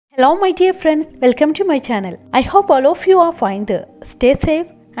Hello my dear friends, welcome to my channel. I hope all of you are fine there. Stay safe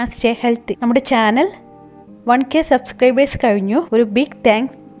and stay healthy. നമ്മുടെ channel 1K subscribers കഴിഞ്ഞു. ഒരു big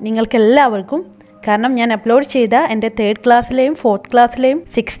thanks നിങ്ങൾക്ക് എല്ലാവർക്കും. കാരണം ഞാൻ upload ചെയ്ത എൻ്റെ 3rd ക്ലാസ്സിലെയും 4th ക്ലാസ്സിലെയും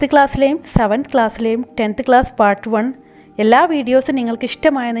 6th ക്ലാസ്സിലെയും 7th ക്ലാസ്സിലെയും 10th class part 1 എല്ലാ വീഡിയോസും നിങ്ങൾക്ക്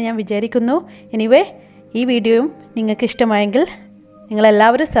ഇഷ്ടമായെന്ന് ഞാൻ വിചാരിക്കുന്നു. എനിവേ ഈ വീഡിയോയും നിങ്ങൾക്ക് ഇഷ്ടമായെങ്കിൽ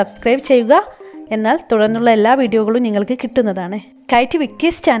നിങ്ങളെല്ലാവരും സബ്സ്ക്രൈബ് ചെയ്യുക. എന്നാൽ തുടർന്നുള്ള എല്ലാ വീഡിയോകളും നിങ്ങൾക്ക് കിട്ടുന്നതാണ്. കൈറ്റ്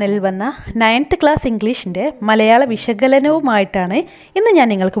വിക്ടേഴ്സ് ചാനലിൽ വന്ന 9th ക്ലാസ് ഇംഗ്ലീഷിൻ്റെ മലയാള വിശകലനവുമായിട്ടാണ് ഇന്ന് ഞാൻ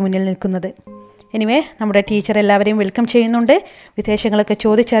നിങ്ങൾക്ക് മുന്നിൽ നിൽക്കുന്നത്. എനിവേ നമ്മുടെ ടീച്ചർ എല്ലാവരെയും വെൽക്കം ചെയ്യുന്നുണ്ട്, വിശേഷങ്ങളൊക്കെ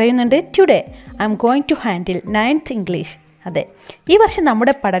ചോദിച്ചറിയുന്നുണ്ട്. Today I am going to handle 9th English. അതെ, ഈ വർഷം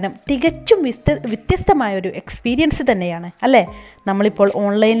നമ്മുടെ പഠനം തികച്ചും വ്യത്യസ്തമായൊരു എക്സ്പീരിയൻസ് തന്നെയാണ് അല്ലേ. നമ്മളിപ്പോൾ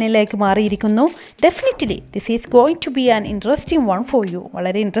ഓൺലൈനിലേക്ക് മാറിയിരിക്കുന്നു. Definitely this is going to B an interesting one for you.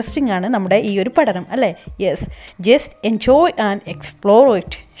 വളരെ ഇൻട്രസ്റ്റിംഗ് ആണ് നമ്മുടെ ഈ ഒരു പഠനം അല്ലേ. Yes, just enjoy and explore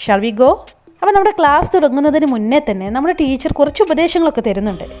it. Shall we go? അപ്പോൾ നമ്മുടെ ക്ലാസ് തുടങ്ങുന്നതിന് മുന്നേ തന്നെ നമ്മുടെ ടീച്ചർ കുറച്ച് ഉപദേശങ്ങളൊക്കെ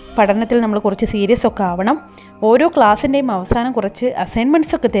തരുന്നുണ്ട്. പഠനത്തിൽ നമ്മൾ കുറച്ച് സീരിയസ് ഒക്കെ ആവണം. ഓരോ ക്ലാസ്സിൻ്റെയും അവസാനം കുറച്ച്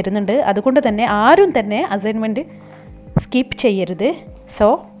അസൈൻമെൻറ്റ്സ് ഒക്കെ തരുന്നുണ്ട്. അതുകൊണ്ട് തന്നെ ആരും തന്നെ അസൈൻമെൻറ്റ് സ്കിപ്പ് ചെയ്യരുത്. So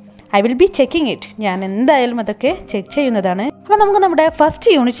I will be checking it. ഞാൻ എന്തായാലും അതൊക്കെ ചെക്ക് ചെയ്യുന്നതാണ്. അപ്പോൾ നമുക്ക് നമ്മുടെ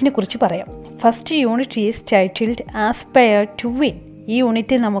ഫസ്റ്റ് യൂണിറ്റിനെ കുറിച്ച് പറയാം. First unit is titled aspire to win. ഈ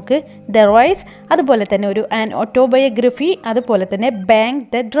യൂണിറ്റിൽ നമുക്ക് ദ റൈസ്, അതുപോലെ തന്നെ ഒരു ആൻ ഓട്ടോബയോഗ്രഫി, അതുപോലെ തന്നെ ബാങ്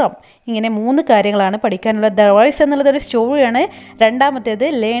ദ ഡ്രം, ഇങ്ങനെ 3 കാര്യങ്ങളാണ് പഠിക്കാനുള്ളത്. ദ റൈസ് എന്നുള്ളതൊരു സ്റ്റോറിയാണ്, രണ്ടാമത്തേത്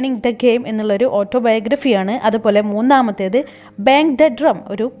ലേണിംഗ് ദ ഗെയിം എന്നുള്ളൊരു ഓട്ടോബയോഗ്രഫിയാണ്, അതുപോലെ മൂന്നാമത്തേത് ബാങ് ദ ഡ്രം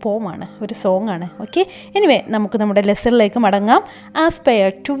ഒരു പോമാണ്, ഒരു സോങ് ആണ്. ഓക്കെ, എനിവേ നമുക്ക് നമ്മുടെ ലെസണിലേക്ക് മടങ്ങാം. Aspire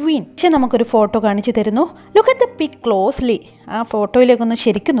to win. പക്ഷേ നമുക്കൊരു ഫോട്ടോ കാണിച്ചു തരുന്നു. Look at the pic closely. ആ ഫോട്ടോയിലേക്കൊന്ന്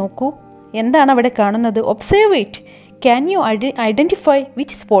ശരിക്കും നോക്കൂ. എന്താണ് അവിടെ കാണുന്നത്? Observe it. Can you identify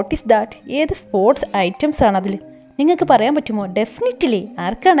which sport is that? ഏത് സ്പോർട്സ് ഐറ്റംസ് ആണ് അതിൽ? നിങ്ങൾക്ക് പറയാൻ പറ്റുമോ? ഡെഫിനറ്റ്ലി.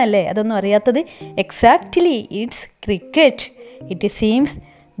 ആർക്കാണല്ലേ അതൊന്നും അറിയാത്തത്? Exactly, it's cricket. It seems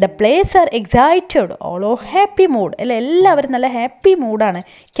the players R excited, all of happy mood അല്ലേ. എല്ലാവരും നല്ല happy മൂഡാണ്.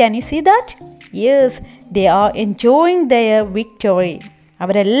 Can you see that? Yes, they are enjoying there victory.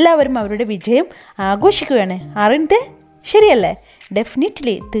 അവരെല്ലാവരും അവരുടെ വിജയം ആഘോഷിക്കുകയാണ്. ആറിൻ്റെ ശരിയല്ലേ?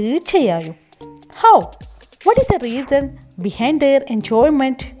 ഡെഫിനറ്റ്ലി, തീർച്ചയായും. How? What is the reason behind there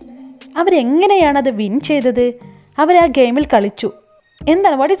enjoyment? അവരെങ്ങനെയാണത് win ചെയ്തത്? അവർ ആ ഗെയിമിൽ കളിച്ചു.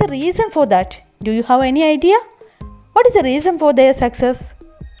 എന്താണ്? What is the reason for that? Do you have any idea? What is the reason for their success?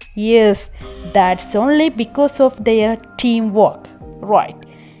 Yes, that's only because of their team work. Right.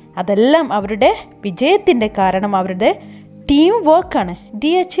 അതെല്ലാം അവരുടെ വിജയത്തിൻ്റെ കാരണം അവരുടെ ടീം വർക്കാണ്.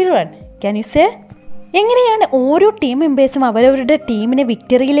 Dear children, can you say? എങ്ങനെയാണ് ഓരോ team മെമ്പേഴ്സും അവരവരുടെ ടീമിനെ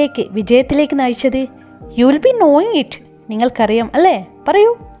വിക്ടറിയിലേക്ക്, വിജയത്തിലേക്ക് നയിച്ചത്? You will be knowing it. നിങ്ങൾക്കറിയാം അല്ലേ? പറയൂ.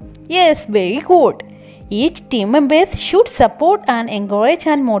 Yes, very good. Each team members should support and encourage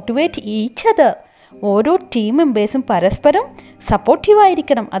and motivate each other. ഓരോ ടീം മെമ്പേഴ്സും പരസ്പരം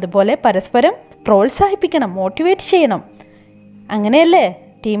സപ്പോർട്ടീവായിരിക്കണം, അതുപോലെ പരസ്പരം പ്രോത്സാഹിപ്പിക്കണം, മോട്ടിവേറ്റ് ചെയ്യണം. അങ്ങനെയല്ലേ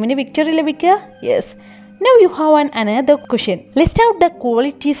ടീമിന് വിക്ടറി ലഭിക്കുക? Yes. Now you have an another question. List out the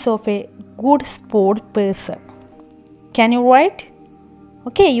qualities of A good sport person. Can you write?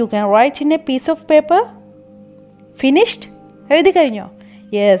 Okay, you can write in a piece of paper. Finished? എഴുതി കഴിഞ്ഞോ?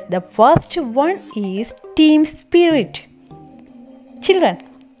 Yes, the first one is team spirit. Children,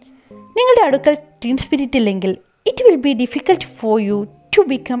 നിങ്ങളുടെ അടുക്കൽ team spirit ഇല്ലെങ്കിൽ it will be difficult for you to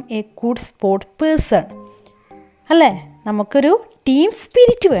become a good sport person. അല്ലേ? നമുക്കൊരു team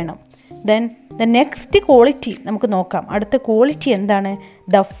spirit വേണം. Then the next quality നമുക്ക് നോക്കാം. അടുത്ത ക്വാളിറ്റി എന്താണ്?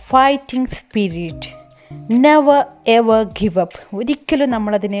 The fighting spirit. Never ever give up. ഒരിക്കലും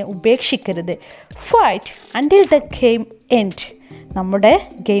നമ്മളതിനെ ഉപേക്ഷിക്കരുത്. Fight until the game end. നമ്മുടെ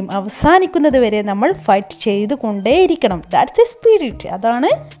ഗെയിം അവസാനിക്കുന്നത് വരെ നമ്മൾ ഫൈറ്റ് ചെയ്തു കൊണ്ടേയിരിക്കണം. That's A spirit.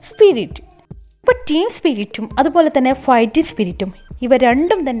 അതാണ് സ്പിരിറ്റ്. ഇപ്പോൾ ടീം സ്പിരിറ്റും അതുപോലെ തന്നെ ഫൈറ്റിംഗ് സ്പിരിറ്റും ഇവ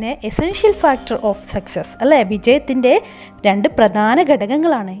രണ്ടും തന്നെ എസെൻഷ്യൽ ഫാക്ടർ ഓഫ് സക്സസ് അല്ലേ. വിജയത്തിൻ്റെ 2 പ്രധാന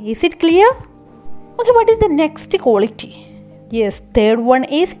ഘടകങ്ങളാണ്. Is it clear? Okay, what is the next quality? Yes, third one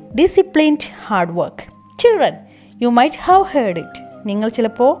is disciplined hard work. Children, you might have heard it. നിങ്ങൾ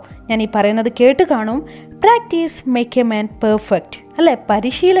ചിലപ്പോൾ ഞാൻ ഈ പറയുന്നത് കേട്ട് കാണും. Practice make a man perfect അല്ലേ.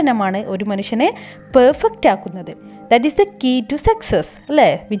 പരിശീലനമാണ് ഒരു മനുഷ്യനെ പെർഫെക്റ്റ് ആക്കുന്നത്. That is the key to success അല്ലേ.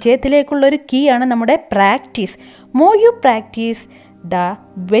 വിജയത്തിലേക്കുള്ളൊരു കീ ആണ് നമ്മുടെ practice. More you practise the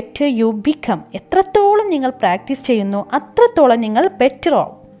better you become. എത്രത്തോളം നിങ്ങൾ പ്രാക്ടീസ് ചെയ്യുന്നു അത്രത്തോളം നിങ്ങൾ ബെറ്റർ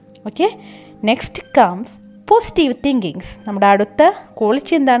ആവും. Okay, next comes positive thinkings. നമ്മുടെ അടുത്ത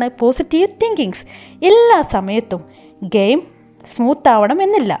ക്വാളിറ്റി എന്താണ്? Positive thinkings. എല്ലാ സമയത്തും ഗെയിം സ്മൂത്ത് ആവണം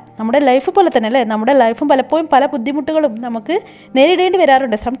എന്നില്ല. നമ്മുടെ ലൈഫ് പോലെ തന്നെ അല്ലേ, നമ്മുടെ ലൈഫും പലപ്പോഴും പല ബുദ്ധിമുട്ടുകളും നമുക്ക് നേരിടേണ്ടി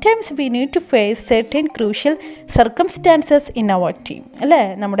വരാറുണ്ട്. Sometimes we need to face certain crucial circumstances in our team അല്ലേ.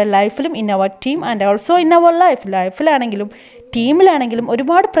 നമ്മുടെ ലൈഫിലും in our team and also in our ലൈഫിലാണെങ്കിലും ടീമിലാണെങ്കിലും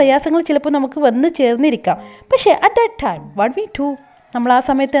ഒരുപാട് പ്രയാസങ്ങൾ ചിലപ്പോൾ നമുക്ക് വന്ന് ചേർന്നിരിക്കാം. പക്ഷേ at that time what we do, നമ്മൾ ആ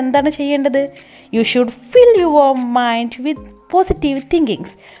സമയത്ത് എന്താണ് ചെയ്യേണ്ടത്? You should fill your mind with positive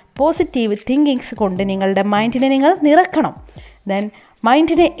thinkings കൊണ്ട് നിങ്ങളുടെ മൈൻഡിനെ നിങ്ങൾ നിറക്കണം. ദെൻ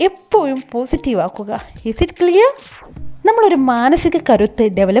മൈൻഡിനെ എപ്പോഴും പോസിറ്റീവ് ആക്കുക. Is it clear? നമ്മളൊരു മാനസിക കരുത്ത്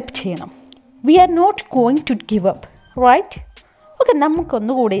ഡെവലപ്പ് ചെയ്യണം. V are not going to give up, right? Okay,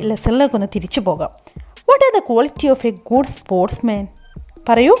 നമുക്കൊന്നുകൂടി ലെസണിലേക്കൊന്ന് തിരിച്ചു പോകാം. What are the quality of A good sportsman?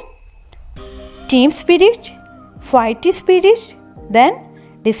 പറയൂ. Team spirit, fight spirit, then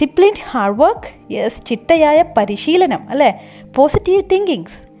disciplined hard work, yes, ചിട്ടയായ പരിശീലനം അല്ലേ, പോസിറ്റീവ്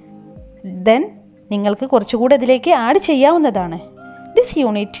തിങ്കിങ്സ്. ദെൻ നിങ്ങൾക്ക് കുറച്ചുകൂടി അതിലേക്ക് ആഡ് ചെയ്യാവുന്നതാണ്. This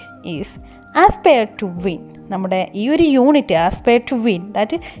unit is aspire to win. നമ്മുടെ ഈ ഒരു unit aspire to win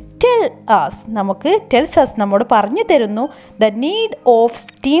that tells us നമ്മോട് പറഞ്ഞു തരുന്നു the need of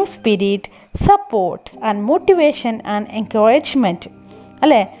team spirit, support and motivation and encouragement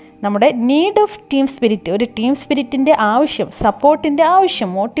അല്ലേ. നമ്മുടെ നീഡ് ഓഫ് ടീം സ്പിരിറ്റ്, ഒരു ടീം സ്പിരിറ്റിൻ്റെ ആവശ്യം, സപ്പോർട്ടിൻ്റെ ആവശ്യം,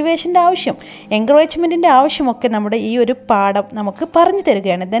 മോട്ടിവേഷൻ്റെ ആവശ്യം, എൻകറേജ്മെൻറ്റിൻ്റെ ആവശ്യമൊക്കെ നമ്മുടെ ഈ ഒരു പാഠം നമുക്ക് പറഞ്ഞു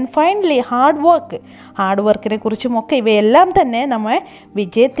തരികയാണ്. ദെൻ ഫൈനലി ഹാർഡ് വർക്കിനെ കുറിച്ചുമൊക്കെ ഇവയെല്ലാം തന്നെ നമ്മെ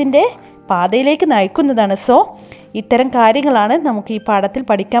വിജയത്തിൻ്റെ പാതയിലേക്ക് നയിക്കുന്നതാണ്. സോ ഇത്തരം കാര്യങ്ങളാണ് നമുക്ക് ഈ പാഠത്തിൽ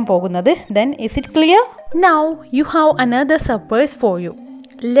പഠിക്കാൻ പോകുന്നത്. Then is it clear? Now you have another surprise for you.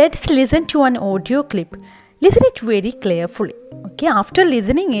 Let's listen to an audio clip. Listen it very carefully. Okay, after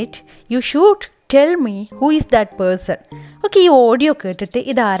listening it, you should tell me who is that person. Okay, ഈ audio കേട്ടിട്ട്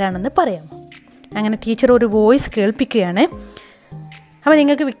ഇതാരാണെന്ന് പറയാം. അങ്ങനെ teacher ഒരു voice കേൾപ്പിക്കുകയാണ്. അപ്പോൾ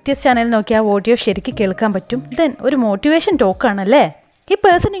നിങ്ങൾക്ക് Victers channel നോക്കി ആ audio ശരിക്കും കേൾക്കാൻ പറ്റും. ദെൻ ഒരു മോട്ടിവേഷൻ ടോക്കാണല്ലേ. ഈ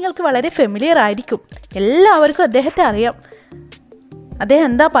പേഴ്സൺ നിങ്ങൾക്ക് വളരെ ഫെമിലിയർ ആയിരിക്കും. എല്ലാവർക്കും അദ്ദേഹത്തെ അറിയാം. അദ്ദേഹം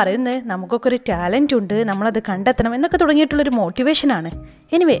എന്താ പറയുന്നത്? നമുക്കൊക്കെ ഒരു ടാലൻ്റ് ഉണ്ട്, നമ്മളത് കണ്ടെത്തണം എന്നൊക്കെ തുടങ്ങിയിട്ടുള്ളൊരു മോട്ടിവേഷനാണ്.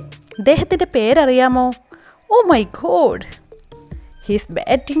 എനിവേ, അദ്ദേഹത്തിൻ്റെ പേരറിയാമോ? Oh my God, his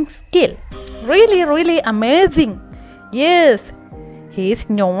batting skill, really amazing. Yes, he is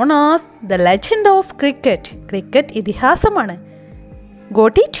known as the legend of cricket. Cricket ഇതിഹാസമാണ്.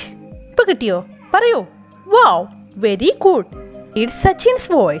 Got it? ഇപ്പോൾ കിട്ടിയോ? പറയൂ. Wow, very good. It's Sachin's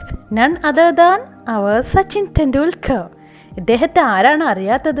voice, none other than our Sachin Tendulkar. ഇദ്ദേഹത്തെ ആരാണ്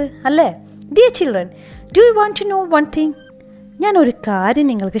അറിയാത്തത് അല്ലേ? Dear children, do you want to know one thing? ഞാനൊരു കാര്യം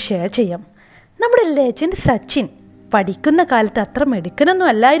നിങ്ങൾക്ക് ഷെയർ ചെയ്യാം. നമ്മുടെ ലെജൻഡ് സച്ചിൻ പഠിക്കുന്ന കാലത്ത് അത്ര മിടുക്കനൊന്നും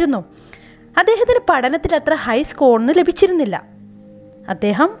അല്ലായിരുന്നു. അദ്ദേഹത്തിന് പഠനത്തിൽ അത്ര ഹൈ സ്കോറൊന്നും ലഭിച്ചിരുന്നില്ല.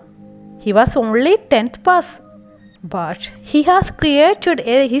 He was only 10th pass. But he has created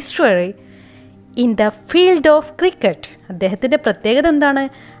A history in the field of cricket. അദ്ദേഹത്തിൻ്റെ പ്രത്യേകത എന്താണ്?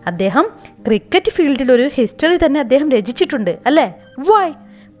 അദ്ദേഹം ക്രിക്കറ്റ് ഫീൽഡിൽ ഒരു ഹിസ്റ്ററി തന്നെ അദ്ദേഹം രചിച്ചിട്ടുണ്ട് അല്ലേ. വൈ?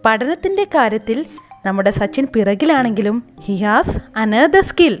 പഠനത്തിൻ്റെ കാര്യത്തിൽ നമ്മുടെ Sachin പിറകിലാണെങ്കിലും he has another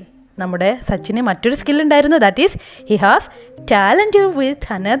skill. നമ്മുടെ സച്ചിന് മറ്റൊരു സ്കിൽ ഉണ്ടായിരുന്നു. That is he has talent with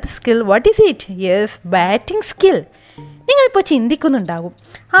another skill. What is it? Yes, batting skill. നിങ്ങളിപ്പോൾ ചിന്തിക്കുന്നുണ്ടാകും,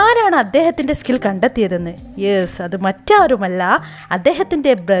 ആരാണ് അദ്ദേഹത്തിൻ്റെ സ്കിൽ കണ്ടെത്തിയതെന്ന്? യെസ്, അത് മറ്റാരുമല്ല,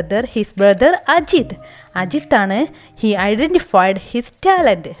 അദ്ദേഹത്തിൻ്റെ his brother അജിത്താണ് he identified his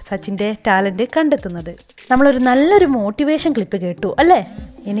talent, സച്ചിൻ്റെ talent കണ്ടെത്തുന്നത്. നമ്മളൊരു നല്ലൊരു മോട്ടിവേഷൻ ക്ലിപ്പ് കേട്ടു അല്ലേ.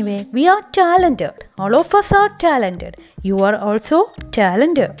 Anyway, V R talented. All of us are talented. You are also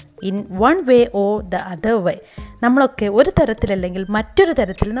talented in one way or the other way. നമ്മളൊക്കെ ഒരു തരത്തിലല്ലെങ്കിൽ മറ്റൊരു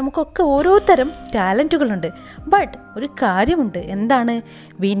തരത്തിൽ നമുക്കൊക്കെ ഓരോ തരം ടാലൻറ്റുകളുണ്ട്. ബട്ട് ഒരു കാര്യമുണ്ട്. എന്താണ്?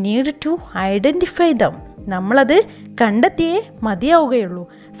 We need to identify dum. നമ്മളത് കണ്ടെത്തിയേ മതിയാവുകയുള്ളൂ.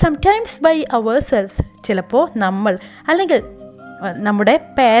 Sometimes by our selves. ചിലപ്പോൾ നമ്മൾ അല്ലെങ്കിൽ നമ്മുടെ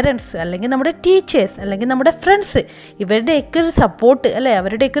പേരൻസ് അല്ലെങ്കിൽ നമ്മുടെ ടീച്ചേഴ്സ് അല്ലെങ്കിൽ നമ്മുടെ ഫ്രണ്ട്സ് ഇവരുടെയൊക്കെ ഒരു സപ്പോർട്ട് അല്ലേ,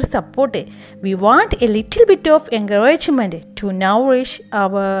 അവരുടെയൊക്കെ ഒരു support. We want A little bit of encouragement to നൗറിഷ്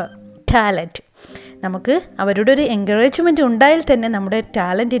our talent. നമുക്ക് അവരുടെ ഒരു എൻകറേജ്മെൻറ്റ് ഉണ്ടായാൽ തന്നെ നമ്മുടെ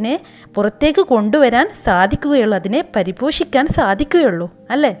ടാലൻറ്റിനെ പുറത്തേക്ക് കൊണ്ടുവരാൻ സാധിക്കുകയുള്ളൂ, അതിനെ പരിപോഷിക്കാൻ സാധിക്കുകയുള്ളൂ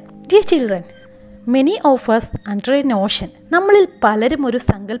അല്ലേ. Dear children, many of us under A Notion. നമ്മളിൽ പലരും ഒരു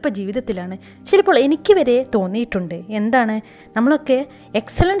സങ്കല്പ ജീവിതത്തിലാണ്. ചിലപ്പോൾ എനിക്ക് വരെ തോന്നിയിട്ടുണ്ട്. എന്താണ്? നമ്മളൊക്കെ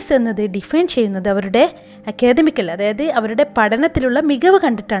എക്സലൻസ് എന്നത് ഡിഫൈൻ ചെയ്യുന്നത് അവരുടെ അക്കാദമിക്കൽ, അതായത് അവരുടെ പഠനത്തിലുള്ള മികവ്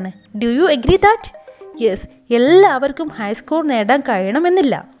കണ്ടിട്ടാണ്. Do you agree that? Yes, എല്ലാവർക്കും ഹൈ സ്കോർ നേടാൻ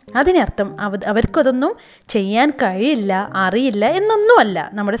കഴിയണമെന്നില്ല. അതിനർത്ഥം അവർക്കതൊന്നും ചെയ്യാൻ കഴിയില്ല, അറിയില്ല എന്നൊന്നുമല്ല.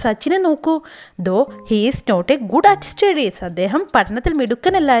 നമ്മുടെ സച്ചിനെ നോക്കൂ. ദോ he is not A good at studies. അദ്ദേഹം പഠനത്തിൽ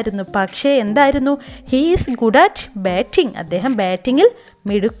മിടുക്കനല്ലായിരുന്നു. പക്ഷേ എന്തായിരുന്നു? He is good at batting. അദ്ദേഹം ബാറ്റിങ്ങിൽ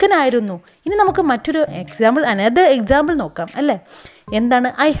മിടുക്കനായിരുന്നു. ഇനി നമുക്ക് മറ്റൊരു അനദർ എക്സാമ്പിൾ നോക്കാം അല്ലേ. എന്താണ്?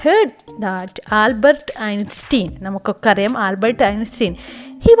 I heard that Albert Einstein. നമുക്കൊക്കെ അറിയാം Albert Einstein.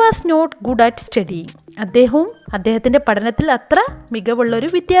 He was not good at studying. അദ്ദേഹത്തിൻ്റെ പഠനത്തിൽ അത്ര മികവുള്ളൊരു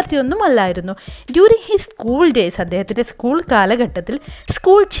വിദ്യാർത്ഥിയൊന്നും അല്ലായിരുന്നു. ഡ്യൂറിങ് ഹിസ് സ്കൂൾ ഡേയ്സ്, അദ്ദേഹത്തിൻ്റെ സ്കൂൾ കാലഘട്ടത്തിൽ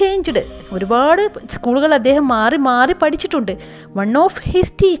സ്കൂൾ ചേഞ്ച്ഡ്. ഒരുപാട് സ്കൂളുകൾ അദ്ദേഹം മാറി മാറി പഠിച്ചിട്ടുണ്ട്. വൺ ഓഫ്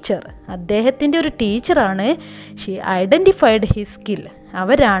ഹിസ് ടീച്ചർ, അദ്ദേഹത്തിൻ്റെ ഒരു ടീച്ചറാണ് ഷീ ഐഡൻറ്റിഫൈഡ് ഹിസ് സ്കിൽ.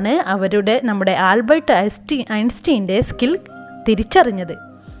 അവരാണ് നമ്മുടെ ആൽബർട്ട് ഐൻസ്റ്റീൻ്റെ സ്കിൽ തിരിച്ചറിഞ്ഞത്.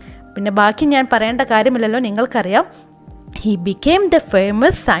 പിന്നെ ബാക്കി ഞാൻ പറയേണ്ട കാര്യമില്ലല്ലോ, നിങ്ങൾക്കറിയാം. He became the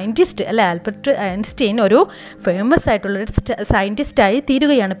famous scientist അല്ലെ. ആൽബർട്ട് ഐൻസ്റ്റീൻ ഒരു ഫേമസ് ആയിട്ടുള്ളൊരു സയൻറ്റിസ്റ്റായി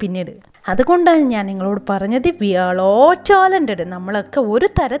തീരുകയാണ് പിന്നീട്. അതുകൊണ്ടാണ് ഞാൻ നിങ്ങളോട് പറഞ്ഞത് വി ആർ ഓൾ ടാലൻറ്റഡ്. നമ്മളൊക്കെ ഒരു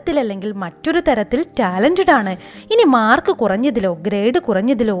തരത്തിലല്ലെങ്കിൽ മറ്റൊരു തരത്തിൽ ടാലൻറ്റഡ് ആണ്. ഇനി മാർക്ക് കുറഞ്ഞതിലോ ഗ്രേഡ്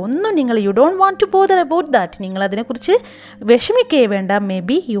കുറഞ്ഞതിലോ ഒന്നും നിങ്ങൾ you don't want to bother about that. നിങ്ങൾ അതിനെക്കുറിച്ച് വിഷമിക്കേ വേണ്ട. May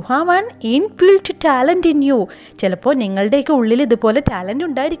be you have an inbuilt talent in U. ചിലപ്പോൾ നിങ്ങളുടെയൊക്കെ ഉള്ളിൽ ഇതുപോലെ ടാലൻറ്റ്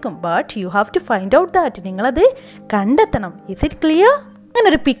ഉണ്ടായിരിക്കും. But you have to find out that. നിങ്ങളത് കണ്ടെത്തണം. Is it clear?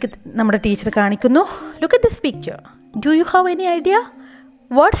 അങ്ങനൊരു പിക്ക് നമ്മുടെ ടീച്ചർ കാണിക്കുന്നു. Look at this picture. Do you have any idea?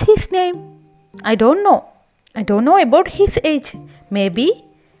 What's his name? I don't know about his age. Maybe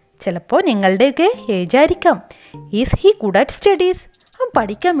ചിലപ്പോൾ നിങ്ങളുടെയൊക്കെ age ആയിരിക്കാം. Is he good at studies? അവൻ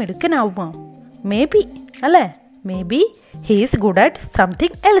പഠിക്കാൻ മിടുക്കനാവുമോ? മേ ബി അല്ലേ. May be he is good at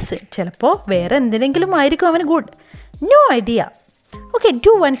something else. ചിലപ്പോൾ വേറെ എന്തിനെങ്കിലും ആയിരിക്കും അവൻ good. No idea. Okay,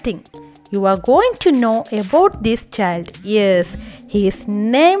 do one thing. You are going to know about this child. Yes, his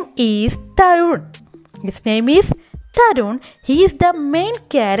name is Tarun. He is the main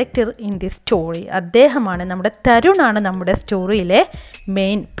character in this story. അദ്ദേഹമാണ് നമ്മുടെ തരുണാണ് നമ്മുടെ സ്റ്റോറിയിലെ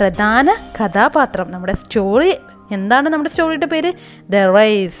main പ്രധാന കഥാപാത്രം. നമ്മുടെ സ്റ്റോറി എന്താണ്? നമ്മുടെ സ്റ്റോറിയുടെ പേര് the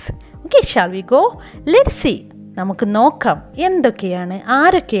rice. Okay, shall we go? Let's see. നമുക്ക് നോക്കാം എന്തൊക്കെയാണ്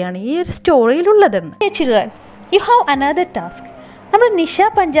ആരൊക്കെയാണ് ഈ ഒരു സ്റ്റോറിയിലുള്ളതെന്ന്. Children, you have another task. നമ്മുടെ നിഷ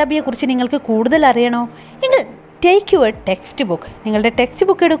പഞ്ചാബിയെ കുറിച്ച് നിങ്ങൾക്ക് കൂടുതൽ അറിയണോ എങ്കിൽ ടേക്ക് യുവർ ടെക്സ്റ്റ് ബുക്ക്. നിങ്ങളുടെ ടെക്സ്റ്റ്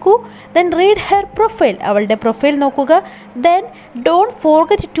ബുക്ക് എടുക്കൂ. Then read her profile. അവളുടെ പ്രൊഫൈൽ നോക്കുക. Then don't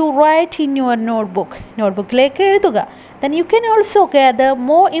forget to right in your notebook. നോട്ട്ബുക്കിലേക്ക് എഴുതുക. Then you can also gather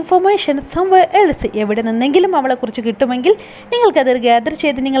more information somewhere else. എവിടെ നിന്നെങ്കിലും അവളെക്കുറിച്ച് കിട്ടുമെങ്കിൽ നിങ്ങൾക്കത് ഗ്യാദർ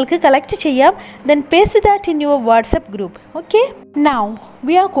ചെയ്ത് നിങ്ങൾക്ക് കളക്ട് ചെയ്യാം. Then paste that in your WhatsApp group. Okay, now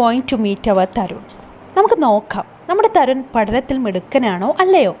we are going to meet അവർ തരുൺ. നമുക്ക് നോക്കാം നമ്മുടെ തരുൺ പഠനത്തിൽ മിടുക്കനാണോ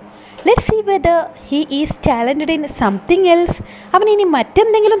അല്ലയോ. Let's see whether he is talented in something else. അവൻ ഇനി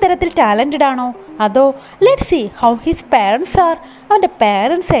മറ്റെന്തെങ്കിലും തരത്തിൽ ടാലൻറ്റഡ് ആണോ? അതോ let's see how his parents R. അവൻ്റെ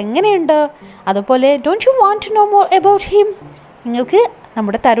പാരൻസ് എങ്ങനെയുണ്ട്? അതുപോലെ don't you want to know more about him. നിങ്ങൾക്ക്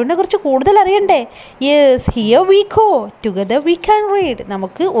നമ്മുടെ തരുണിനെ കുറിച്ച് കൂടുതൽ അറിയണ്ടേ? Yes, here we go. Together we can read.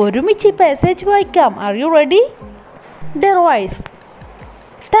 നമുക്ക് ഒരുമിച്ച് ഈ പാസേജ് വായിക്കാം. Are you ready? The rice.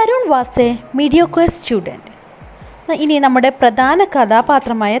 Tarun was A mediocre student. ഇനി നമ്മുടെ പ്രധാന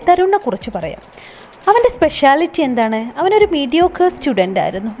കഥാപാത്രമായ തരുണിനെ കുറിച്ച് പറയാം. അവൻ്റെ സ്പെഷ്യാലിറ്റി എന്താണ്? അവനൊരു മീഡിയോക്കർ സ്റ്റുഡൻ്റ്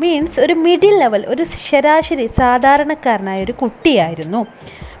ആയിരുന്നു. മീൻസ് ഒരു മിഡിൽ ലെവൽ, ഒരു ശരാശരി സാധാരണക്കാരനായ ഒരു കുട്ടിയായിരുന്നു.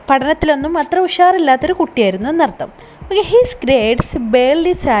 പഠനത്തിലൊന്നും അത്ര ഉഷാറില്ലാത്തൊരു കുട്ടിയായിരുന്നു എന്നർത്ഥം. Okay, his grades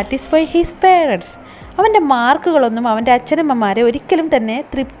barely satisfy his parents. അവൻ്റെ മാർക്കുകളൊന്നും അവൻ്റെ അച്ഛനമ്മമാരെ ഒരിക്കലും തന്നെ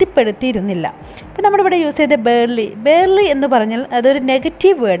തൃപ്തിപ്പെടുത്തിയിരുന്നില്ല. ഇപ്പം നമ്മളിവിടെ യൂസ് ചെയ്ത ബെയർലി എന്ന് പറഞ്ഞാൽ അതൊരു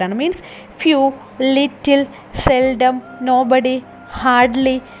നെഗറ്റീവ് വേർഡാണ്. Means few, little, seldom, nobody,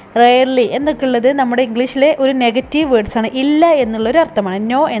 hardly, rarely എന്നൊക്കെ ഉള്ളത് നമ്മുടെ ഇംഗ്ലീഷിലെ ഒരു നെഗറ്റീവ് വേർഡ്സാണ്. ഇല്ല എന്നുള്ളൊരു അർത്ഥമാണ്,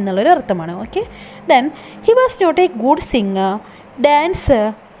 നോ എന്നുള്ളൊരു അർത്ഥമാണ്. Okay, then he was not A good singer, dancer,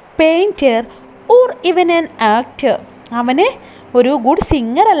 painter or ഇവൻ ആൻ ആക്ടർ. അവന് ഒരു ഗുഡ്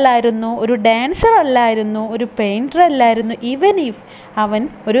സിംഗർ അല്ലായിരുന്നു, ഒരു ഡാൻസർ അല്ലായിരുന്നു, ഒരു പെയിൻറ്റർ അല്ലായിരുന്നു. ഈവൻ ഇഫ് അവൻ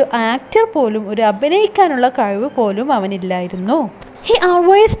ഒരു ആക്ടർ പോലും, ഒരു അഭിനയിക്കാനുള്ള കഴിവ് പോലും അവനില്ലായിരുന്നു. He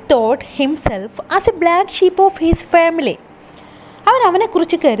always thought himself as A black sheep of his family.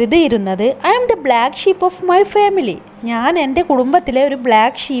 അവനെക്കുറിച്ച് കരുതിയിരുന്നത് I am the black sheep of my family. ഞാൻ എൻ്റെ കുടുംബത്തിലെ ഒരു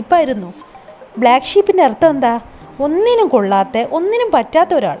ബ്ലാക്ക് ഷീപ്പായിരുന്നു. ബ്ലാക്ക് ഷീപ്പിൻ്റെ അർത്ഥം എന്താ? ഒന്നിനും കൊള്ളാത്ത, ഒന്നിനും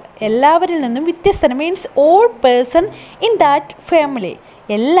പറ്റാത്ത ഒരാൾ, എല്ലാവരിൽ നിന്നും വ്യത്യസ്തൻ. Means all person in that family.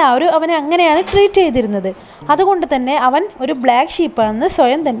 എല്ലാവരും അവനെ അങ്ങനെയാണ് ട്രീറ്റ് ചെയ്തിരുന്നത്. അതുകൊണ്ട് തന്നെ അവൻ ഒരു ബ്ലാക്ക് ഷീപ്പാണെന്ന്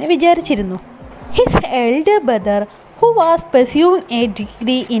സ്വയം തന്നെ വിചാരിച്ചിരുന്നു. His elder brother who was pursuing A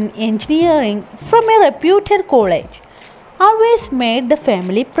degree in engineering from A reputed college always made the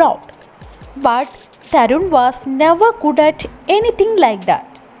family proud. But Tarun was never good at anything like that.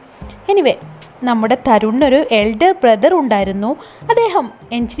 Anyway, നമ്മുടെ തരുണിനൊരു elder brother ഉണ്ടായിരുന്നു. അദ്ദേഹം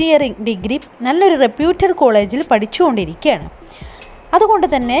engineering degree നല്ലൊരു reputed കോളേജിൽ പഠിച്ചുകൊണ്ടിരിക്കുകയാണ്. അതുകൊണ്ട്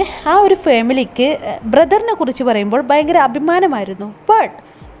തന്നെ ആ ഒരു ഫാമിലിക്ക് ബ്രദറിനെ കുറിച്ച് പറയുമ്പോൾ ഭയങ്കര അഭിമാനമായിരുന്നു.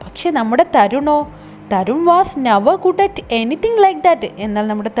 പക്ഷേ നമ്മുടെ Tarun was never good at anything like that. എന്നാൽ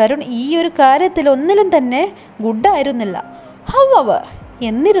നമ്മുടെ തരുൺ ഈ ഒരു കാര്യത്തിൽ ഒന്നിലും തന്നെ ഗുഡായിരുന്നില്ല. ഹൗവർ,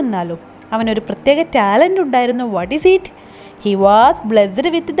 എന്നിരുന്നാലും അവനൊരു പ്രത്യേക ടാലൻ്റ് ഉണ്ടായിരുന്നു. What is it? He was blessed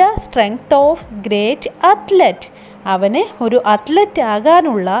with the strength of great athlete. അവന് ഒരു അത്ലറ്റ്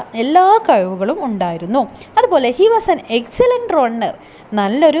ആകാനുള്ള എല്ലാ കഴിവുകളും ഉണ്ടായിരുന്നു. അതുപോലെ he was an excellent runner.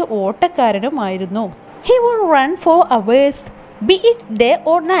 നല്ലൊരു ഓട്ടക്കാരനുമായിരുന്നു. He would run four hours, B it day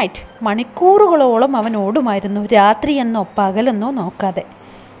or night. മണിക്കൂറുകളോളം അവൻ ഓടുമായിരുന്നു, രാത്രിയെന്നോ പകലെന്നോ നോക്കാതെ.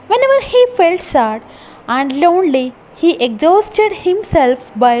 Whenever he felt sad and lonely he exhausted himself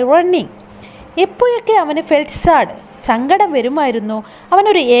by running. എപ്പോഴൊക്കെ അവന് ഫെൽറ്റ് സാഡ്, സങ്കടം വരുമായിരുന്നു,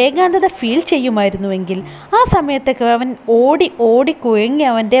 അവനൊരു ഏകാന്തത ഫീൽ ചെയ്യുമായിരുന്നുവെങ്കിൽ ആ സമയത്തൊക്കെ അവൻ ഓടി കുഴങ്ങി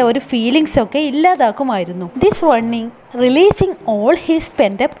അവൻ്റെ ഒരു ഫീലിങ്സൊക്കെ ഇല്ലാതാക്കുമായിരുന്നു. This running releasing all his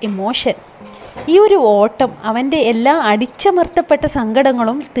pent-up emotion. ഈ ഒരു ഓട്ടം അവൻ്റെ എല്ലാ അടിച്ചമർത്തപ്പെട്ട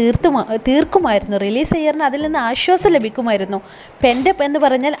സങ്കടങ്ങളും തീർക്കുമായിരുന്നു. റിലീസ് ചെയ്യാൻ അതിൽ നിന്ന് ആശ്വാസം ലഭിക്കുമായിരുന്നു. പെൻഡപ്പ് എന്ന്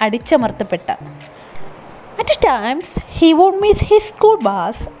പറഞ്ഞാൽ അടിച്ചമർത്തപ്പെട്ട. At times, he would miss his school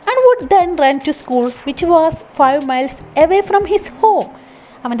bus and would then run to school, which was 5 miles away from his home.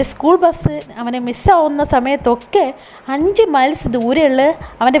 അവൻ്റെ സ്കൂൾ ബസ് അവനെ മിസ്സാവുന്ന സമയത്തൊക്കെ 5 മൈൽസ് ദൂരെയുള്ള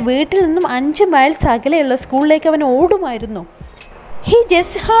അവൻ്റെ വീട്ടിൽ നിന്നും 5 മൈൽസ് അകലെയുള്ള സ്കൂളിലേക്ക് അവൻ ഓടുമായിരുന്നു. He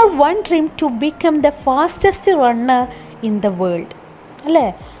just had one dream to become the fastest runner in the world. അല്ലേ?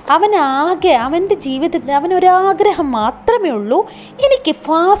 അവൻ്റെ ജീവിതത്തിൽ അവനൊരാഗ്രഹം മാത്രമേ ഉള്ളൂ, എനിക്ക്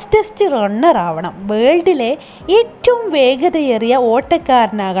ഫാസ്റ്റസ്റ്റ് റണ്ണർ ആവണം, വേൾഡിലെ ഏറ്റവും വേഗതയേറിയ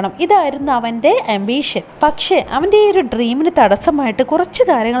ഓട്ടക്കാരനാകണം. ഇതായിരുന്നു അവൻ്റെ ആംബിഷൻ. പക്ഷേ അവൻ്റെ ഈ ഒരു ഡ്രീമിന് തടസ്സമായിട്ട് കുറച്ച്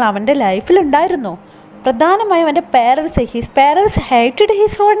കാര്യങ്ങൾ അവൻ്റെ ലൈഫിലുണ്ടായിരുന്നു. പ്രധാനമായും അവൻ്റെ his parents hated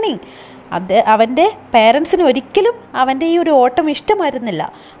his running. അവൻ്റെ പേരൻസിന് ഒരിക്കലും അവൻ്റെ ഈ ഒരു ഓട്ടം ഇഷ്ടമായിരുന്നില്ല.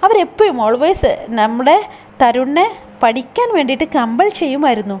 അവരെപ്പോഴും ഓൾവേസ് നമ്മുടെ തരുണിനെ പഠിക്കാൻ വേണ്ടിയിട്ട് കമ്പൽ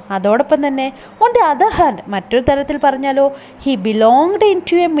ചെയ്യുമായിരുന്നു. അതോടൊപ്പം തന്നെ ഓൺ ദി അതർ ഹാൻഡ്, മറ്റൊരു തരത്തിൽ പറഞ്ഞാലോ, he belonged in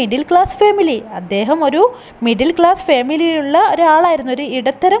to A middle class family. അദ്ദേഹം ഒരു മിഡിൽ ക്ലാസ് ഫാമിലിയിലുള്ള ഒരാളായിരുന്നു, ഒരു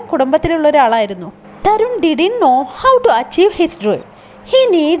ഇടത്തരം കുടുംബത്തിലുള്ള ഒരാളായിരുന്നു. Tarun didn't know how to achieve his dream. He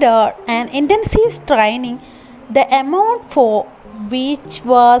needed an intensive training, the amount four which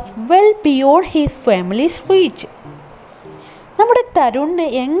was well beyond his family's reach. നമ്മുടെ തരുണിന്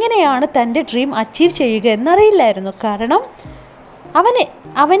എങ്ങനെയാണ് തൻ്റെ ഡ്രീം അച്ചീവ് ചെയ്യുക എന്നറിയില്ലായിരുന്നു. കാരണം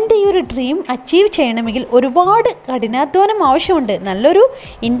അവൻ്റെ ഈ ഒരു ഡ്രീം അച്ചീവ് ചെയ്യണമെങ്കിൽ ഒരുപാട് കഠിനാധ്വാനം ആവശ്യമുണ്ട്, നല്ലൊരു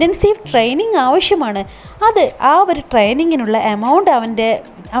ഇൻറ്റൻസീവ് ട്രെയിനിങ് ആവശ്യമാണ്. ആ ഒരു ട്രെയിനിങ്ങിനുള്ള എമൗണ്ട്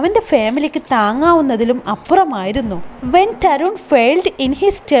അവൻ്റെ ഫാമിലിക്ക് താങ്ങാവുന്നതിലും അപ്പുറമായിരുന്നു. When Tarun failed in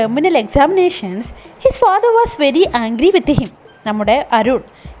his terminal examinations, his father was very angry with him. നമ്മുടെ അരുൺ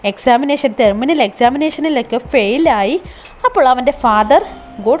ടെർമിനൽ എക്സാമിനേഷനിലൊക്കെ ഫെയിലായി. അപ്പോൾ അവൻ്റെ ഫാദർ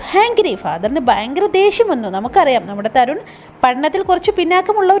ഗോട്ട് ഹാങ്ക്രി. ഫാദറിന് ഭയങ്കര ദേഷ്യം വന്നു. നമുക്കറിയാം നമ്മുടെ തരുൺ പഠനത്തിൽ കുറച്ച്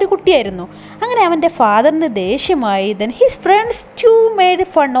പിന്നാക്കമുള്ള ഒരു കുട്ടിയായിരുന്നു. അങ്ങനെ അവൻ്റെ ഫാദറിന് ദേഷ്യമായി. Then his friends to made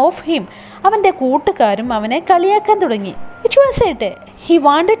fun of him. അവൻ്റെ കൂട്ടുകാരും അവനെ കളിയാക്കാൻ തുടങ്ങി. It was it. He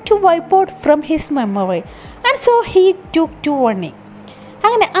wanted to wipe out from his memory and so he took to running.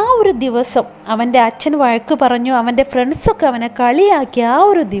 അങ്ങനെ ആ ഒരു ദിവസം അവൻ്റെ അച്ഛൻ വഴക്ക് പറഞ്ഞു, അവൻ്റെ ഫ്രണ്ട്സൊക്കെ അവനെ കളിയാക്കി. ആ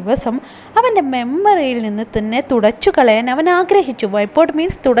ഒരു ദിവസം അവൻ്റെ മെമ്മറിയിൽ നിന്ന് തന്നെ തുടച്ചു കളയാൻ അവൻ ആഗ്രഹിച്ചു. വൈപ്പ്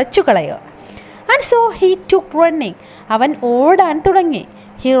മീൻസ് തുടച്ചു കളയുക. And so he took running. അവൻ ഓടാൻ തുടങ്ങി.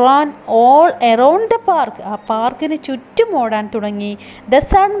 He Rann all around the park. ആ പാർക്കിന് ചുറ്റും ഓടാൻ തുടങ്ങി. The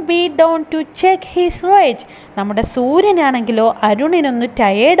sun beat down to check his rage. നമ്മുടെ സൂര്യനാണെങ്കിലോ അരുണിനൊന്ന്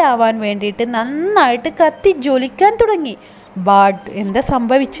ടയേർഡ് ആവാൻ വേണ്ടിയിട്ട് നന്നായിട്ട് കത്തി ജ്വലിക്കാൻ തുടങ്ങി. ബട്ട് എന്താ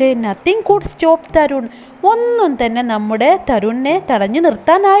സംഭവിച്ച്? Nothing could stop Tarun. ഒന്നും തന്നെ നമ്മുടെ തരുണിനെ തടഞ്ഞു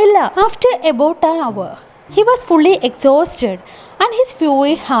നിർത്താനായില്ല. After about an hour he was fully exhausted and his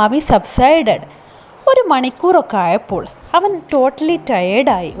fury having സബ്സൈഡഡ്. 1 മണിക്കൂറൊക്കെ ആയപ്പോൾ അവൻ ടോട്ടലി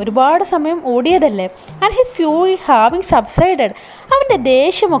ടയേർഡായി. ഒരുപാട് സമയം ഓടിയതല്ലേ. And his fury having സബ്സൈഡഡ്. അവൻ്റെ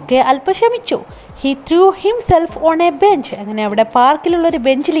ദേഷ്യമൊക്കെ അല്പം ശമിച്ചു. He through himself on A bench. അങ്ങനെ അവിടെ പാർക്കിലുള്ളൊരു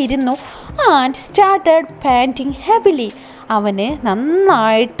ബെഞ്ചിലിരുന്നു. And started panting heavily. അവന്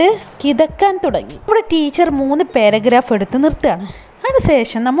നന്നായിട്ട് കിതക്കാൻ തുടങ്ങി. ഇവിടെ ടീച്ചർ 3 പാരഗ്രാഫ് എടുത്ത് നിർത്തുകയാണ്.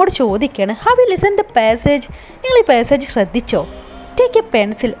 അതിനുശേഷം നമ്മോട് ചോദിക്കുകയാണ്, have you listen the passage? നിങ്ങൾ ഈ പാസേജ് ശ്രദ്ധിച്ചോ? Take A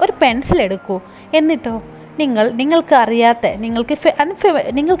pencil. ഒരു പെൻസിൽ എടുക്കൂ. എന്നിട്ടോ നിങ്ങൾക്ക് അറിയാത്ത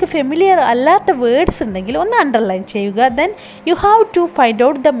നിങ്ങൾക്ക് ഫെമിലിയർ അല്ലാത്ത വേർഡ്സ് ഉണ്ടെങ്കിൽ ഒന്ന് അണ്ടർലൈൻ ചെയ്യുക. Then you have to find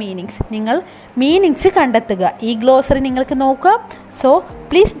out the meanings. നിങ്ങൾ മീനിങ്സ് കണ്ടെത്തുക. ഈ ഗ്ലോസറി നിങ്ങൾക്ക് നോക്കാം. So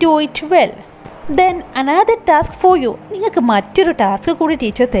please do it well. Then another task for you. നിങ്ങൾക്ക് മറ്റൊരു ടാസ്ക് കൂടി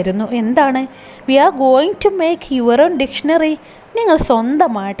ടീച്ചർ തരുന്നു. എന്താണ്? V are going to make your own dictionary. നിങ്ങൾ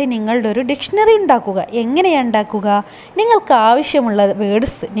സ്വന്തമായിട്ട് നിങ്ങളുടെ ഒരു ഡിക്ഷണറി ഉണ്ടാക്കുക. എങ്ങനെയാണ് ഉണ്ടാക്കുക? നിങ്ങൾക്ക് ആവശ്യമുള്ള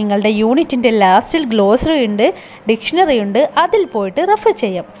വേർഡ്സ് നിങ്ങളുടെ യൂണിറ്റിൻ്റെ ലാസ്റ്റിൽ ഗ്ലോസറി ഉണ്ട്, ഡിക്ഷണറി ഉണ്ട്, അതിൽ പോയിട്ട് റെഫർ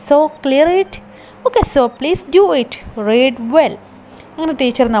ചെയ്യാം. So clear it. Okay, so please do it. Read well. അങ്ങനെ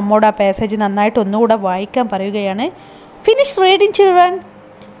ടീച്ചർ നമ്മോട് ആ പാസേജ് നന്നായിട്ട് ഒന്നുകൂടെ വായിക്കാൻ പറയുകയാണ്. Finish reading children.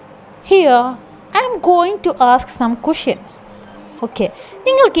 Here I am going to ask some question. Okay,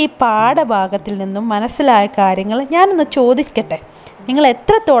 നിങ്ങൾക്ക് ഈ പാഠഭാഗത്തിൽ നിന്നും മനസ്സിലായ കാര്യങ്ങൾ ഞാനൊന്ന് ചോദിക്കട്ടെ. നിങ്ങൾ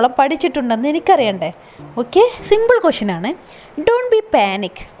എത്രത്തോളം പഠിച്ചിട്ടുണ്ടെന്ന് എനിക്കറിയണ്ടേ? ഓക്കെ, സിമ്പിൾ ക്വസ്റ്റ്യനാണ്. Don't be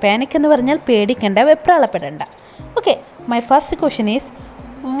panic. പാനിക് എന്ന് പറഞ്ഞാൽ പേടിക്കണ്ട, വെപ്രാളപ്പെടണ്ട. Okay, my first question is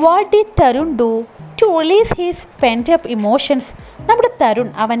what did Tarun do to release his പെൻഡ് up emotions? നമ്മുടെ തരുൺ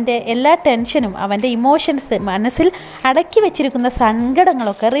അവൻ്റെ എല്ലാ ടെൻഷനും അവൻ്റെ ഇമോഷൻസ് മനസ്സിൽ അടക്കി വെച്ചിരിക്കുന്ന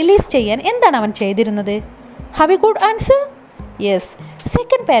സങ്കടങ്ങളൊക്കെ റിലീസ് ചെയ്യാൻ എന്താണ് അവൻ ചെയ്തിരുന്നത്? Have you good answer? Yes.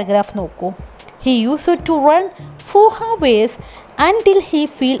 Second paragraph നോക്കൂ. He use to run 4 hours until he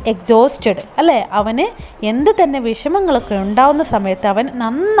feel exhausted. അല്ലേ, അവന് എന്ത് തന്നെ വിഷമങ്ങളൊക്കെ ഉണ്ടാവുന്ന സമയത്ത് അവൻ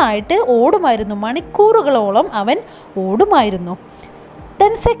നന്നായിട്ട് ഓടുമായിരുന്നു. മണിക്കൂറുകളോളം അവൻ ഓടുമായിരുന്നു.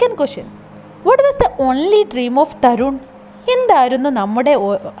 Then second question, what was the only dream of Tarun? എന്തായിരുന്നു നമ്മുടെ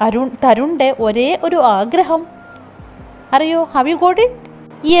തരുണിൻ്റെ ഒരേ ഒരു ആഗ്രഹം? അറിയോ? Have you got it?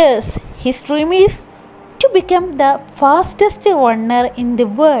 Yes, his dream is to become the fastest runner in the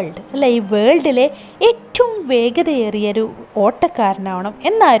world. അല്ല, ഈ വേൾഡിലെ ഏറ്റവും വേഗതയേറിയൊരു ഓട്ടക്കാരനാവണം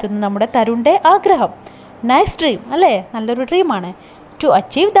എന്നായിരുന്നു നമ്മുടെ തരുണിൻ്റെ ആഗ്രഹം. നൈസ് ഡ്രീം അല്ലേ, നല്ലൊരു ഡ്രീമാണ്. ടു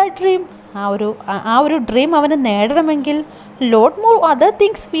അച്ചീവ് ദാറ്റ് ഡ്രീം, ആ ഒരു ഡ്രീം അവന് നേടണമെങ്കിൽ lot more other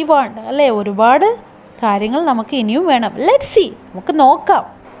things we want. അല്ലേ, ഒരുപാട് കാര്യങ്ങൾ നമുക്ക് ഇനിയും വേണം. ലെറ്റ്സ് സീ, നമുക്ക് നോക്കാം.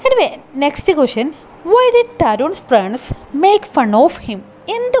 Anyway, next question, why did തരുൺസ് friends make fun of him?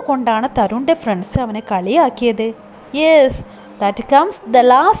 എന്തുകൊണ്ടാണ് തരുണിൻ്റെ ഫ്രണ്ട്സ് അവനെ കളിയാക്കിയത്? Yes, that comes the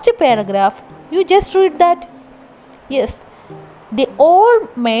last paragraph. You just read that. Yes, they all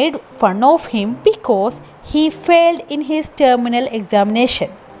made fun of him because he failed in his terminal examination.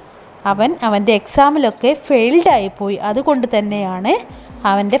 അവൻ്റെ എക്സാമിലൊക്കെ ഫെയിൽഡായിപ്പോയി. അതുകൊണ്ട് തന്നെയാണ്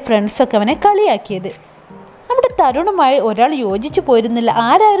അവൻ്റെ ഫ്രണ്ട്സൊക്കെ അവനെ കളിയാക്കിയത്. നമ്മുടെ തരുണുമായി ഒരാൾ യോജിച്ചു പോയിരുന്നില്ല.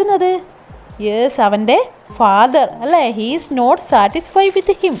 ആരായിരുന്നു അത്? യെസ്, അവൻ്റെ ഫാദർ. അല്ലേ, he is not satisfied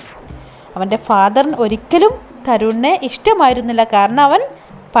with him. അവൻ്റെ ഫാദറിന് ഒരിക്കലും തരുണിനെ ഇഷ്ടമായിരുന്നില്ല. കാരണം അവൻ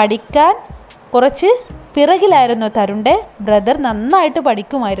പഠിക്കാൻ കുറച്ച് പിറകിലായിരുന്നു. തരുണിൻ്റെ ബ്രദർ നന്നായിട്ട്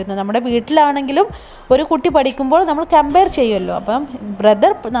പഠിക്കുമായിരുന്നു. നമ്മുടെ വീട്ടിലാണെങ്കിലും ഒരു കുട്ടി പഠിക്കുമ്പോൾ നമ്മൾ കമ്പയർ ചെയ്യുമല്ലോ. അപ്പം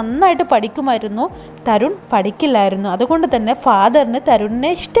ബ്രദർ നന്നായിട്ട് പഠിക്കുമായിരുന്നു, തരുൺ പഠിക്കില്ലായിരുന്നു. അതുകൊണ്ട് തന്നെ ഫാദറിന്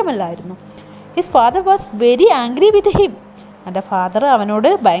തരുണിനെ ഇഷ്ടമല്ലായിരുന്നു. His father was very angry with him. എൻ്റെ ഫാദർ അവനോട്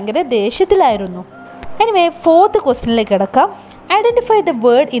ഭയങ്കര ദേഷ്യത്തിലായിരുന്നു. എനിവേ, ഫോർത്ത് ക്വസ്റ്റ്യനിലേക്ക് കിടക്കാം. Identify the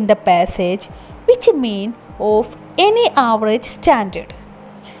word in the passage which mean of any average standard.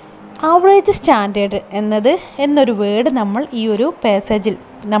 Average standard എന്നൊരു വേർഡ് നമ്മൾ ഈ ഒരു പാസേജിൽ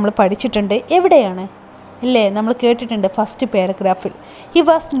നമ്മൾ പഠിച്ചിട്ടുണ്ട്. എവിടെയാണ്? ഇല്ലേ, നമ്മൾ കേട്ടിട്ടുണ്ട് first പാരഗ്രാഫിൽ. He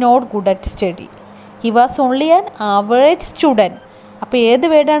was not good at study, he was only an average student. അപ്പോൾ ഏത്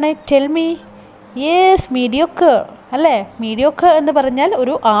വേർഡാണ്? Tell me. Yes, mediocre. അല്ലേ, മീഡിയോക്കർ എന്ന് പറഞ്ഞാൽ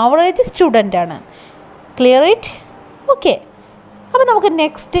ഒരു ആവറേജ് സ്റ്റുഡൻ്റ് ആണ്. Clear it? ഓക്കെ, അപ്പോൾ നമുക്ക്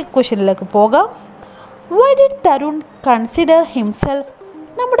നെക്സ്റ്റ് ക്വസ്റ്റ്യനിലേക്ക് പോകാം. Why did Tarun consider himself?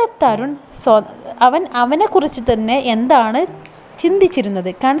 നമ്മുടെ തരുൺ അവനെക്കുറിച്ച് തന്നെ എന്താണ് ചിന്തിച്ചിരുന്നത്,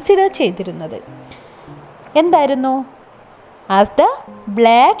 കൺസിഡർ ചെയ്തിരുന്നത്? എന്തായിരുന്നു? As the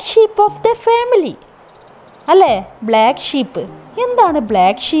black sheep of the family. അല്ലേ, ബ്ലാക്ക് ഷീപ്പ്. എന്താണ്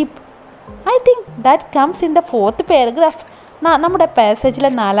black sheep? I think that comes in the fourth paragraph. നമ്മുടെ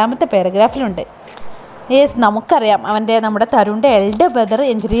പാസേജിലെ 4ാമത്തെ പാരഗ്രാഫിലുണ്ട്. യെസ്, നമുക്കറിയാം നമ്മുടെ തരുണിൻ്റെ എൽഡർ ബ്രദർ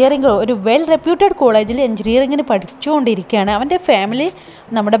എഞ്ചിനീയറിംഗ് ഒരു വെൽ റെപ്യൂട്ടഡ് കോളേജിൽ എഞ്ചിനീയറിങ്ങിന് പഠിച്ചുകൊണ്ടിരിക്കുകയാണ്. അവൻ്റെ ഫാമിലി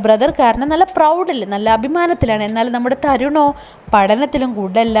നമ്മുടെ ബ്രദർ കാരണം നല്ല പ്രൗഡിൽ, നല്ല അഭിമാനത്തിലാണ്. എന്നാൽ നമ്മുടെ തരുണോ പഠനത്തിലും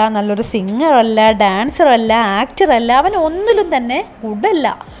ഗുഡല്ല, നല്ലൊരു സിംഗറല്ല, ഡാൻസറല്ല, ആക്ടറല്ല, അവൻ ഒന്നിലും തന്നെ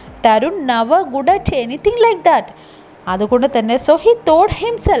ഗുഡല്ല. Tarun never good at anything like that. അതുകൊണ്ട് തന്നെ സോ ഹി തോട്ട്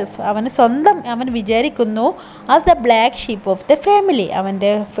ഹിംസെൽഫ്, അവൻ വിചാരിക്കുന്നു as the black sheep of the family,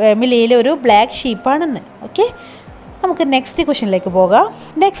 അവൻ്റെ ഫാമിലിയിലെ ഒരു ബ്ലാക്ക് ഷീപ്പാണെന്ന്. ഓക്കെ, നമുക്ക് നെക്സ്റ്റ് ക്വസ്റ്റ്യനിലേക്ക് പോകാം.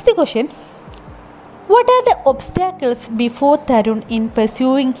 Next question, what are the obstacles before Tarun in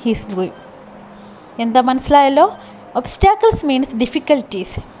pursuing his dream? എന്താ മനസ്സിലായല്ലോ? Obstacles means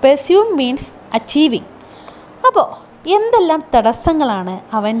difficulties, pursue means achieving. അപ്പോൾ എന്തെല്ലാം തടസ്സങ്ങളാണ്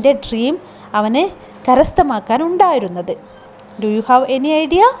അവൻ്റെ ഡ്രീം അവന് കരസ്ഥമാക്കാൻ ഉണ്ടായിരുന്നത്? Do you have any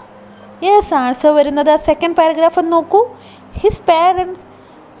idea? Yes, answer വരുന്നത് സെക്കൻഡ് പാരഗ്രാഫ് ഒന്ന് നോക്കൂ. His parents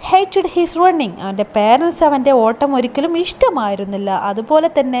hated his running. അവൻ്റെ പേരൻസ് അവൻ്റെ ഓട്ടം ഒരിക്കലും ഇഷ്ടമായിരുന്നില്ല. അതുപോലെ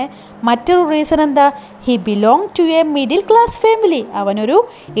തന്നെ മറ്റൊരു റീസൺ എന്താ? he belonged to a middle class family. അവനൊരു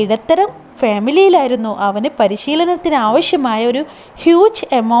ഇടത്തരം ഫാമിലിയിലായിരുന്നു. അവന് പരിശീലനത്തിന് ആവശ്യമായ ഒരു ഹ്യൂജ്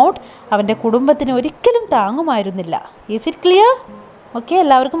എമൗണ്ട് അവൻ്റെ കുടുംബത്തിന് ഒരിക്കലും താങ്ങുമായിരുന്നില്ല. Is it clear? ഓക്കെ,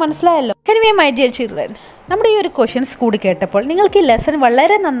 എല്ലാവർക്കും മനസ്സിലായല്ലോ. എനിവേ മൈ ഡിയർ ചിൽഡ്രൻ, നമ്മുടെ ഈ ഒരു ക്വസ്റ്റ്യൻസ് കൂടി കേട്ടപ്പോൾ നിങ്ങൾക്ക് ഈ ലെസൺ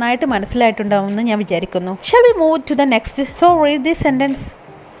വളരെ നന്നായിട്ട് മനസ്സിലായിട്ടുണ്ടാവുമെന്ന് ഞാൻ വിചാരിക്കുന്നു. Shall we move to the next? So read this sentence.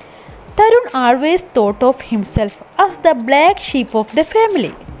 Tarun always thought of himself as the black sheep of the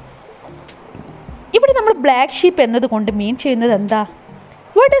family. ഇവിടെ നമ്മൾ ബ്ലാക്ക് ഷീപ്പ് എന്നതുകൊണ്ട് മീൻ ചെയ്യുന്നത് എന്താ?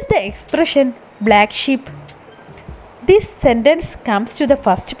 What is the expression black sheep? This sentence comes to the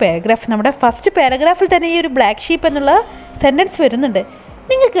first paragraph. നമ്മുടെ first പാരഗ്രാഫിൽ തന്നെ ഈ ഒരു black sheep എന്നുള്ള സെൻറ്റൻസ് വരുന്നുണ്ട്.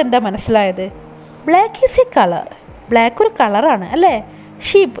 നിങ്ങൾക്ക് എന്താ മനസ്സിലായത്? Black is A colour. Black ഒരു കളറാണ് അല്ലേ?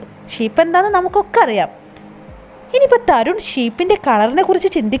 ഷീപ്പ് എന്താണെന്ന് നമുക്കൊക്കെ അറിയാം. ഇനിയിപ്പോൾ തരുൺ ഷീപ്പിൻ്റെ കളറിനെ കുറിച്ച്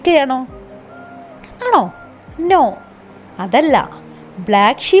ചിന്തിക്കുകയാണോ? ആണോ? നോ, അതല്ല.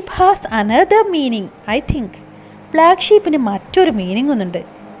 Black sheep has another meaning. I think black ഷീപ്പിന് മറ്റൊരു മീനിങ് ഒന്നുണ്ട്.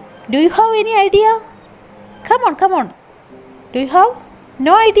 Do you have any idea? Come on. Do you have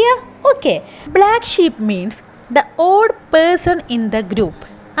no idea? Okay. Black sheep means the odd person in the group.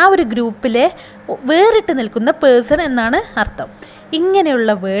 ആ ഒരു ഗ്രൂപ്പിലെ വേറിട്ട് നിൽക്കുന്ന person എന്നാണ് അർത്ഥം.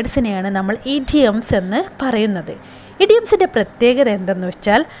 ഇങ്ങനെയുള്ള വേർഡ്സിനെയാണ് നമ്മൾ ഇഡിയംസ് എന്ന് പറയുന്നത്. ഇഡിയംസിൻ്റെ പ്രത്യേകത എന്തെന്ന്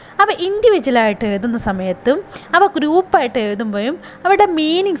വെച്ചാൽ അവ ഇൻഡിവിജ്വലായിട്ട് എഴുതുന്ന സമയത്തും അവ ഗ്രൂപ്പായിട്ട് എഴുതുമ്പോഴും അവരുടെ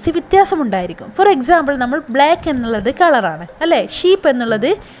മീനിങ്സ് വ്യത്യാസമുണ്ടായിരിക്കും. ഫോർ എക്സാമ്പിൾ, നമ്മൾ ബ്ലാക്ക് എന്നുള്ളത് കളറാണ് അല്ലേ? ഷീപ്പ് എന്നുള്ളത്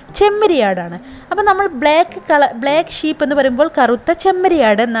ചെമ്മരിയാടാണ്. അപ്പോൾ നമ്മൾ ബ്ലാക്ക് ഷീപ്പ് എന്ന് പറയുമ്പോൾ കറുത്ത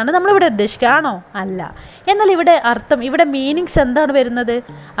ചെമ്മരിയാട് എന്നാണ് നമ്മളിവിടെ ഉദ്ദേശിക്കുക. ആണോ? അല്ല. എന്നാൽ ഇവിടെ ഇവിടെ മീനിങ്സ് എന്താണ് വരുന്നത്?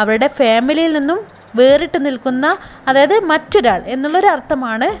 അവരുടെ ഫാമിലിയിൽ നിന്നും വേറിട്ട് നിൽക്കുന്ന, അതായത് മറ്റൊരാൾ എന്നുള്ളൊരു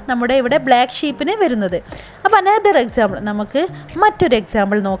അർത്ഥമാണ് നമ്മുടെ ഇവിടെ ബ്ലാക്ക് ഷീപ്പിന് വരുന്നത്. അപ്പോൾ അനദർ എക്സാമ്പിൾ, നമുക്ക് മറ്റൊരു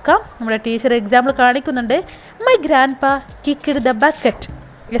എക്സാമ്പിൾ നോക്കാം. നമ്മുടെ ടീച്ചർ എക്സാമ്പിൾ കാണിക്കുന്നുണ്ട്. മൈ ഗ്രാൻഡ് പാ കിക്ക്ഡ് ദ ബക്കറ്റ്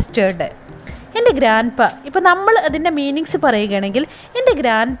യെസ്റ്റർഡേ. എൻ്റെ ഗ്രാൻഡ് പാ, ഇപ്പോൾ നമ്മൾ അതിൻ്റെ മീനിങ്സ് പറയുകയാണെങ്കിൽ എൻ്റെ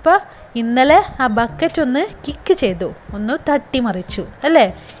ഗ്രാൻഡ് പാ ഇന്നലെ ആ ബക്കറ്റ് ഒന്ന് കിക്ക് ചെയ്തു, ഒന്ന് തട്ടിമറിച്ചു അല്ലേ?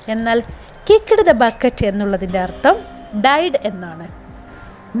 എന്നാൽ കിക്ക്ഡ് ദ ബക്കറ്റ് എന്നുള്ളതിൻ്റെ അർത്ഥം ഡൈഡ് എന്നാണ്,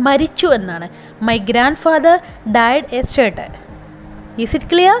 മരിച്ചു എന്നാണ്. My grand father died yesterday. Is it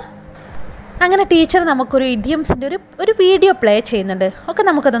clear? അങ്ങനെ ടീച്ചർ നമുക്കൊരു ഇഡിയംസിൻ്റെ ഒരു വീഡിയോ പ്ലേ ചെയ്യുന്നുണ്ട്. ഒക്കെ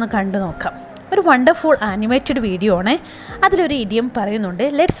നമുക്കതൊന്ന് കണ്ടു നോക്കാം. ഒരു വണ്ടർഫുൾ ആനിമേറ്റഡ് വീഡിയോ ആണ്. അതിലൊരു ഇഡിയം പറയുന്നുണ്ട്.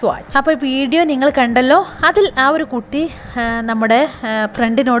 Let's watch. അപ്പോൾ വീഡിയോ നിങ്ങൾ കണ്ടല്ലോ. അതിൽ ആ ഒരു കുട്ടി നമ്മുടെ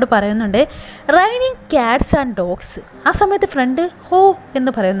ഫ്രണ്ടിനോട് പറയുന്നുണ്ട് റൈനിങ് ക്യാറ്റ്സ് ആൻഡ് ഡോഗ്സ്. ആ സമയത്ത് ഫ്രണ്ട് ഹോ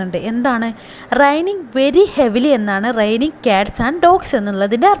എന്ന് പറയുന്നുണ്ട്. എന്താണ്? റൈനിങ് വെരി ഹെവിലി എന്നാണ് റൈനിങ് ക്യാറ്റ്സ് ആൻഡ് ഡോഗ്സ്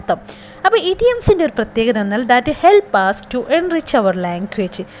എന്നുള്ളതിൻ്റെ അർത്ഥം. അപ്പോൾ ഇഡിയംസിൻ്റെ ഒരു പ്രത്യേകത എന്നാൽ that help as to enrich our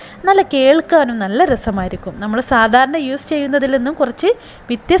language. നല്ല കേൾക്കാനും നല്ല രസമായിരിക്കും. നമ്മൾ സാധാരണ യൂസ് ചെയ്യുന്നതിൽ നിന്നും കുറച്ച്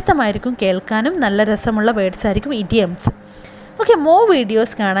വ്യത്യസ്തമായിരിക്കും. കേൾക്കാനും നല്ല രസമുള്ള വേർഡ്സ് ആയിരിക്കും ഇഡിയംസ്. ഓക്കെ, മോർ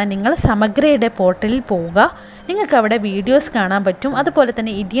വീഡിയോസ് കാണാൻ നിങ്ങൾ സമഗ്രയുടെ പോർട്ടലിൽ പോവുക. നിങ്ങൾക്ക് അവിടെ വീഡിയോസ് കാണാൻ പറ്റും. അതുപോലെ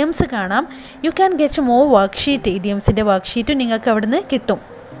തന്നെ ഇഡിയംസ് കാണാം. You can get more worksheet. ഇഡിയംസിൻ്റെ വർക്ക്ഷീറ്റും നിങ്ങൾക്ക് അവിടെ നിന്ന് കിട്ടും.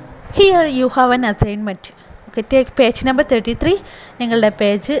 Here you have an assignment. Okay, take page number 33.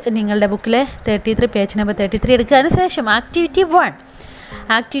 നിങ്ങളുടെ ബുക്കിലെ 33 പേജ് നമ്പർ 33 എടുക്കുക. ശേഷം ആക്ടിവിറ്റി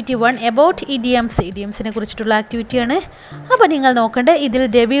 1 എബൌട്ട് ഇഡിയംസിനെ കുറിച്ചിട്ടുള്ള ആക്ടിവിറ്റിയാണ്. അപ്പോൾ നിങ്ങൾ നോക്കേണ്ടത്, ഇതിൽ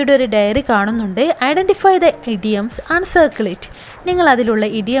രവിയുടെ ഒരു ഡയറി കാണുന്നുണ്ട്. Identify the idioms and circle it. നിങ്ങൾ അതിലുള്ള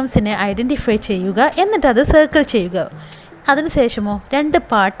ഇഡിയംസിനെ ഐഡൻറ്റിഫൈ ചെയ്യുക, എന്നിട്ട് അത് സർക്കിൾ ചെയ്യുക. അതിനുശേഷമോ 2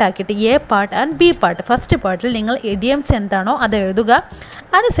 പാർട്ടാക്കിയിട്ട് A part and B part. First പാർട്ടിൽ നിങ്ങൾ ഇഡിയംസ് എന്താണോ അത് എഴുതുക.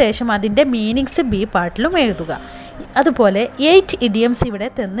 അതിനുശേഷം അതിൻ്റെ മീനിങ്സ് ബി പാർട്ടിലും എഴുതുക. അതുപോലെ 8 ഇഡിയംസ് ഇവിടെ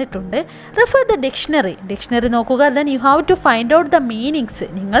തന്നിട്ടുണ്ട്. റെഫർ ദ ഡിക്ഷണറി നോക്കുക. Then you have to find out the meanings.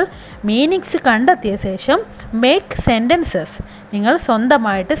 നിങ്ങൾ മീനിങ്സ് കണ്ടെത്തിയ ശേഷം മേക്ക് സെൻറ്റൻസസ്. നിങ്ങൾ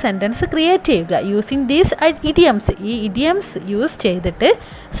സ്വന്തമായിട്ട് സെൻറ്റൻസ് ക്രിയേറ്റ് ചെയ്യുക യൂസിങ് ദീസ് ഇഡിയംസ്. ഈ ഇഡിയംസ് യൂസ് ചെയ്തിട്ട്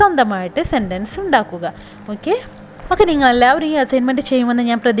സ്വന്തമായിട്ട് സെൻറ്റൻസ് ഉണ്ടാക്കുക. ഓക്കെ, നിങ്ങളെല്ലാവരും ഈ അസൈൻമെൻറ്റ് ചെയ്യുമെന്ന്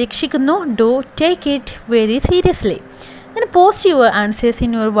ഞാൻ പ്രതീക്ഷിക്കുന്നു. Do take it very seriously. then post your answers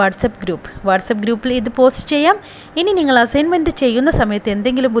in your WhatsApp group. WhatsApp ഗ്രൂപ്പിൽ ഇത് പോസ്റ്റ് ചെയ്യാം. ഇനി നിങ്ങൾ അസൈൻമെൻറ്റ് ചെയ്യുന്ന സമയത്ത്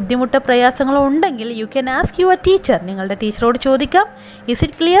എന്തെങ്കിലും ബുദ്ധിമുട്ടോ പ്രയാസങ്ങളോ ഉണ്ടെങ്കിൽ you can ask your teacher. നിങ്ങളുടെ ടീച്ചറോട് ചോദിക്കാം. Is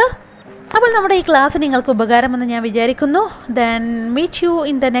it clear? അപ്പോൾ നമ്മുടെ ഈ ക്ലാസ് നിങ്ങൾക്ക് ഉപകാരമെന്ന് ഞാൻ വിചാരിക്കുന്നു. Then meet you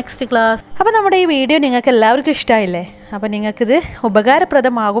in the next class. അപ്പോൾ നമ്മുടെ ഈ വീഡിയോ നിങ്ങൾക്ക് എല്ലാവർക്കും ഇഷ്ടമായില്ലേ? അപ്പോൾ നിങ്ങൾക്കിത്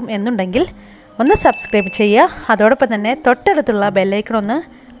ഉപകാരപ്രദമാകും എന്നുണ്ടെങ്കിൽ ഒന്ന് സബ്സ്ക്രൈബ് ചെയ്യുക. അതോടൊപ്പം തന്നെ തൊട്ടടുത്തുള്ള ബെല്ലൈക്കൺ ഒന്ന്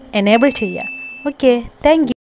എനേബിൾ ചെയ്യുക. Okay, thank you.